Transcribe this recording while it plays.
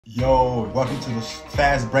Yo, welcome to the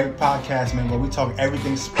Fast Break Podcast, man, where we talk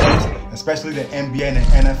everything sports, especially the NBA and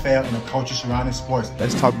the NFL and the culture surrounding sports.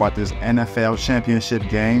 Let's talk about this NFL championship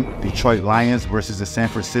game, Detroit Lions versus the San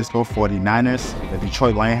Francisco 49ers. The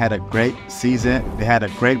Detroit Lions had a great season. They had a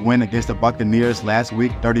great win against the Buccaneers last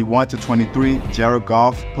week, 31-23. Jared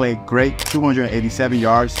Goff played great, 287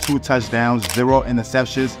 yards, 2 touchdowns, 0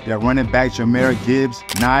 interceptions. Their running back, Jahmyr Gibbs,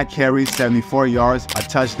 9 carries, 74 yards, a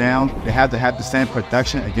touchdown. They have to have the same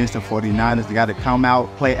production against the 49ers. They got to come out,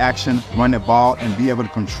 play action, run the ball, and be able to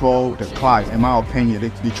control the clock. In my opinion,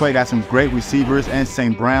 Detroit got some great receivers, and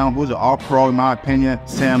St. Brown, who's an all-pro in my opinion,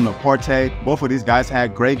 Sam Laporte. Both of these guys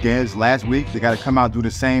had great games last week. They got to come out and do the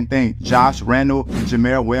same thing. Josh Randall and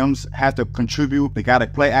Jameer Williams have to contribute. They got to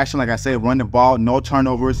play action, like I said, run the ball, no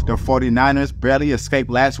turnovers. The 49ers barely escaped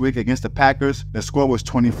last week against the Packers. The score was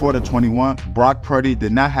 24-21. Brock Purdy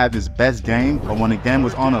did not have his best game, but when the game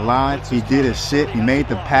was on the line, he did his shit. He made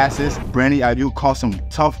the passes. Brandon Ayuk caught some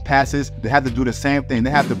tough passes. They have to do the same thing.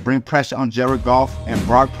 They have to bring pressure on Jared Goff, and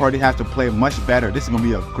Brock Purdy has to play much better. This is going to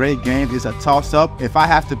be a great game. It's a toss-up. If I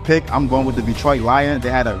have to pick, I'm going with the Detroit Lions.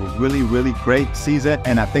 They had a really, really great season,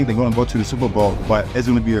 and I think they're going to go to the Super Bowl, but it's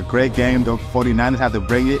going to be a great game. The 49ers have to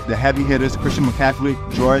bring it. The heavy hitters, Christian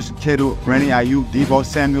McCaffrey, George Kittle, Brandon Ayuk, Deebo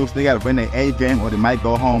Samuels, they got to bring their A game or they might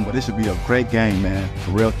go home, but this should be a great game, man.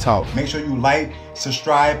 Real talk. Make sure you like,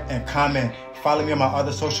 subscribe, and comment. Follow me on my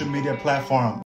other social media platform.